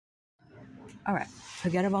All right,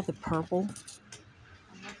 forget about the purple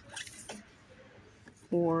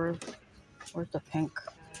or the pink.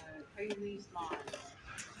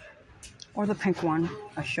 Or the pink one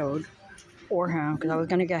I showed. Or him, because I was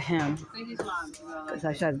going to get him. Because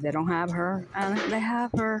I said they don't have her. And they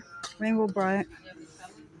have her. Rainbow Bright.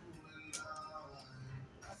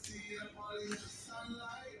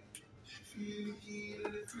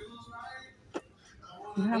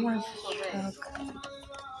 That was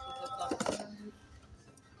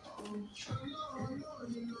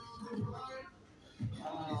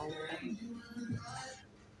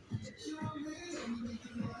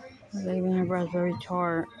leaving her raspberry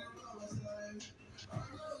tart.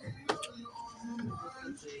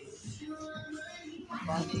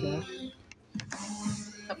 What's this?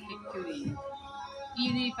 Cupcake cutie.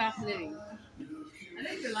 Easy, fascinating. I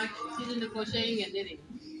think you like doing the crocheting and knitting.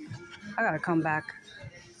 I gotta come back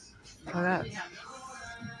for that.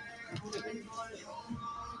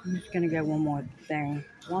 I'm just gonna get one more thing.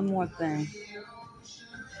 One more thing.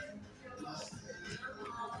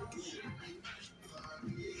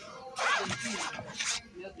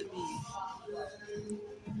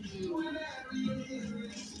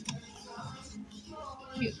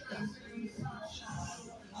 Cute.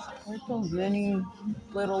 There's so many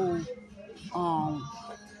little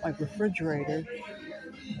like refrigerators.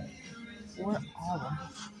 Where are they?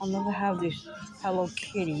 I'll never have this Hello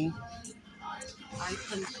Kitty.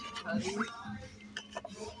 Icon cutting.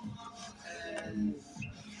 And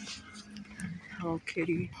Hello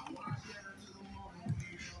Kitty.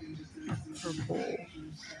 Purple.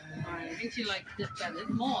 I think she likes this better. It's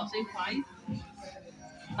more, same price.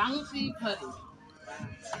 Bouncy pudding.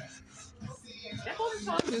 That was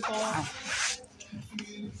fun before.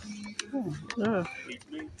 Ugh.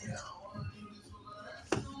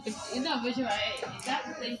 It's not visual, right? Is that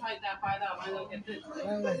the same price that $5? Why don't get this?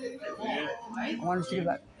 More, right? I want to see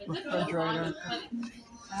that refrigerator.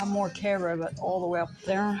 I have more care of it all the way up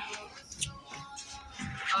there.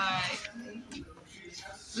 Alright.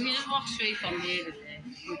 We can just walk straight from here today.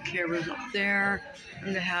 The cameras up there.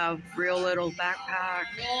 And they have real little backpack.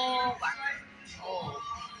 Oh, oh.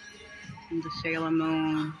 And the Sailor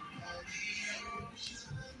Moon.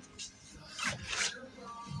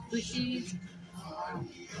 Squishy.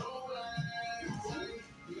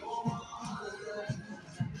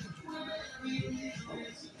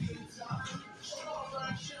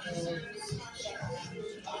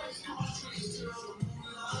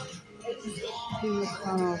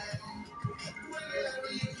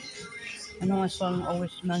 I know my son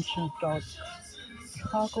always mentions dark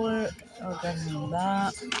chocolate. I'll get him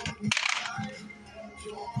that.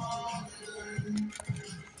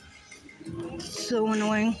 So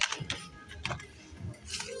annoying.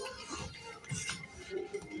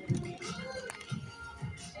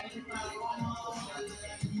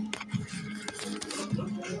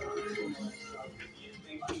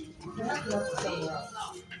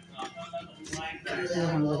 Give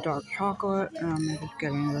him the dark chocolate, and I'm just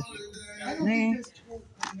getting this thing.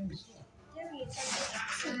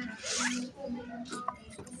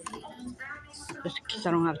 Just because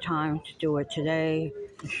I don't have time to do it today,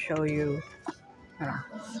 to show you.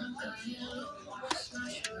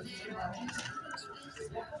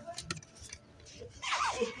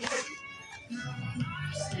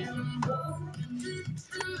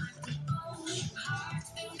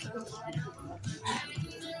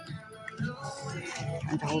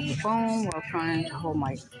 And to hold the phone while trying to hold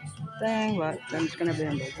my thing, but then it's going to be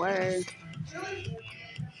in the way.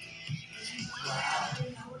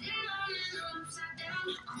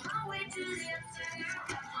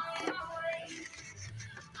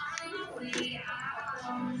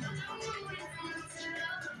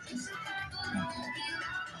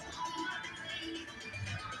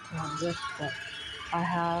 This that I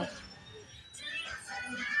have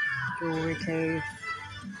jewelry case.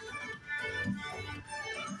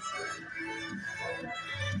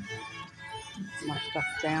 My stuff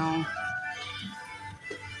down.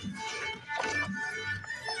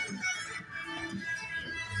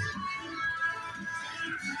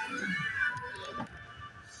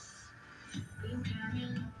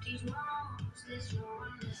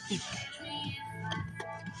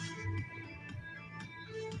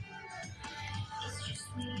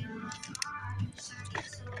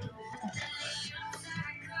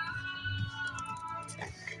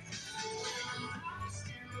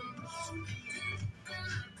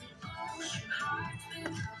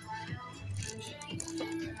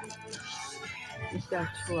 Just got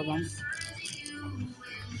two of them.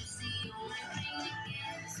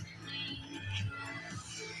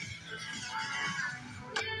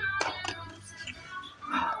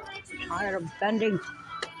 tired of bending.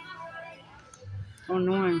 So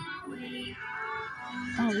annoying.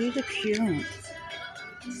 Oh, these are cute.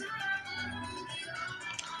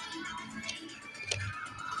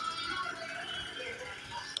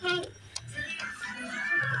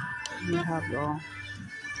 We have the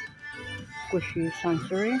squishy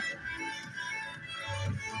sensory.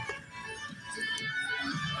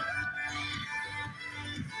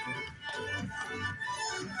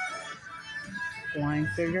 Flying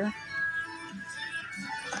figure.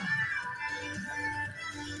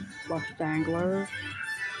 Plus danglers.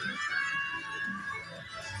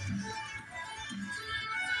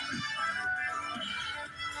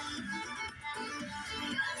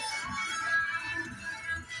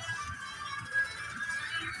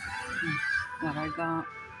 What I got.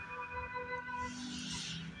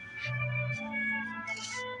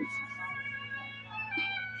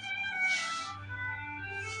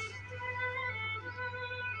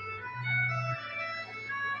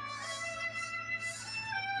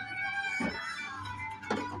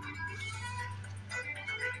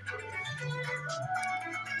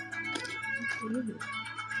 Ooh,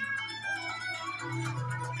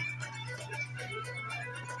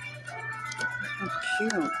 that's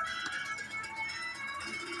cute.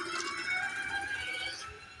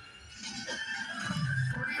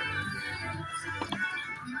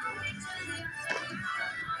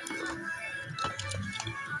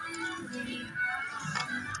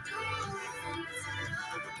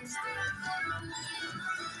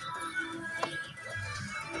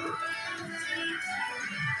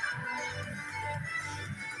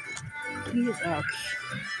 These are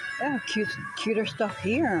cuter stuff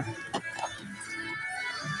here.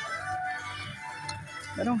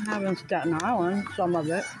 They don't have in Staten Island, some of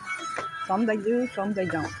it. Some they do, some they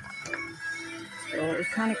don't. So it's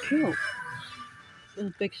kind of cute. This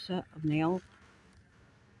is a big set of nails.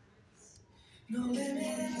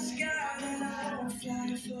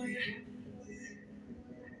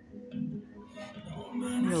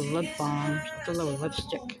 Little lip balms, a little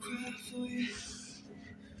lipstick.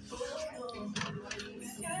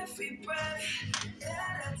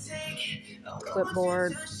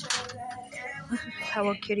 Clipboard. This is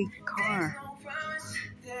Hello Kitty car.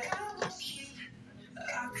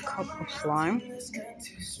 Cup of slime.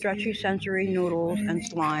 Stretchy sensory noodles and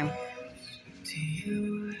slime.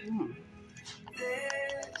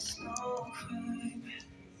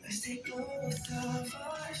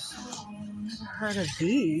 Heard of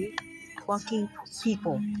these plucky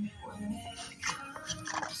people.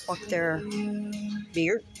 Pluck their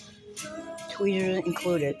beard. Tweezers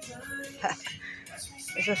included.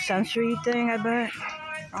 It's a sensory thing, I bet.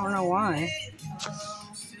 I don't know why.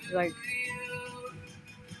 It's like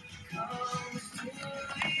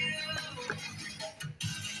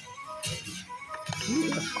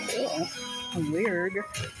that's cool. Weird.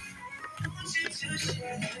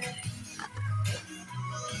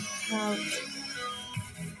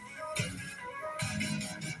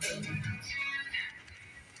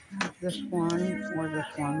 This one or this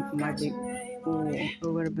one might be. Ooh, it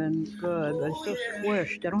would have been good, but it's still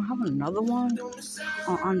squished. They don't have another one?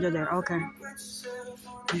 Oh, under there. Okay. Let's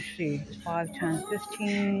see. It's 5, 10,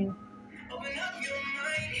 15.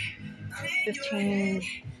 15,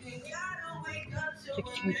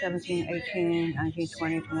 16, 17, 18, 19,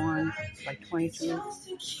 20, 21, like 22.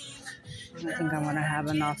 I think I'm gonna have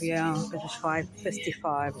enough. Yeah, this is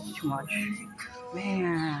 5.55. It's too much.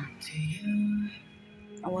 Man,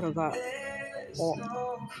 I would have got. Well,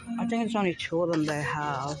 I think it's only 2 of them they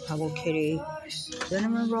have. Hello Kitty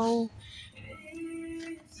cinnamon roll.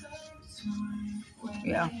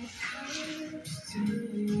 Yeah.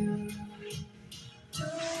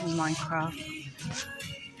 Minecraft.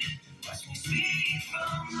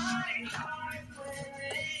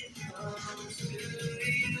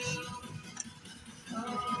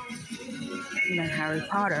 And then Harry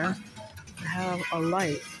Potter. I have a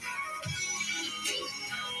light.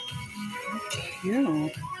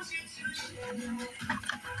 Cute.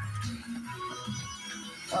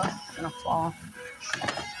 Oh, it's gonna fall.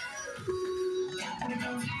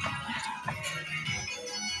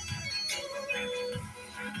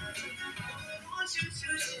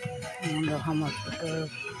 I wonder how much it is.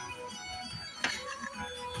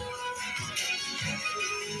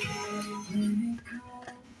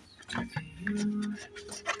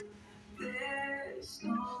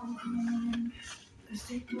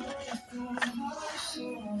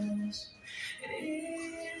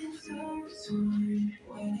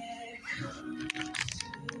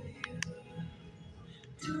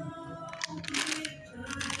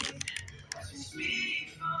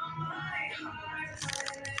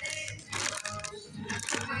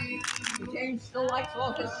 James still likes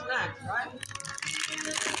all his snacks, right?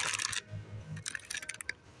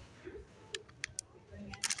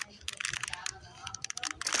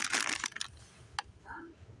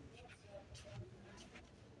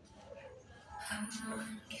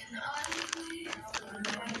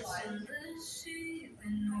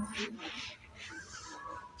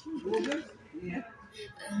 Google? Yeah.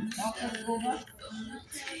 Google?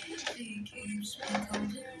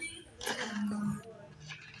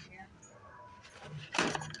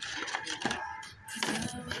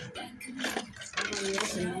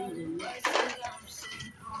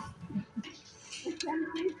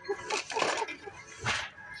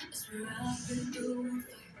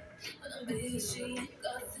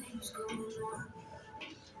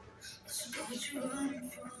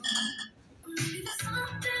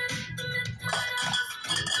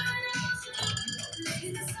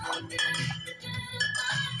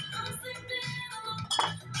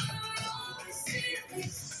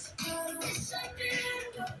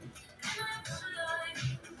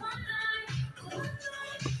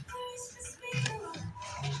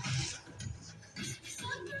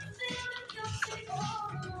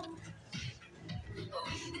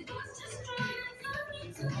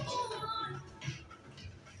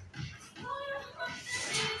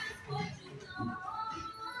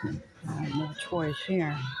 More toys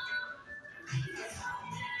here.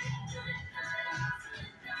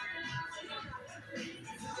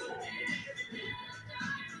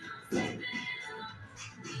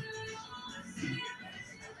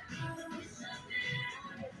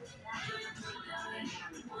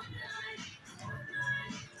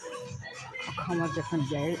 Come a different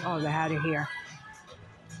day. Oh, they had it here.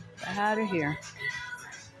 They had it here.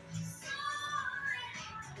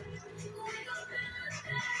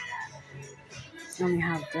 They only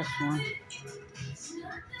have this one.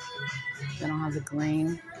 They don't have the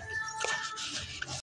green.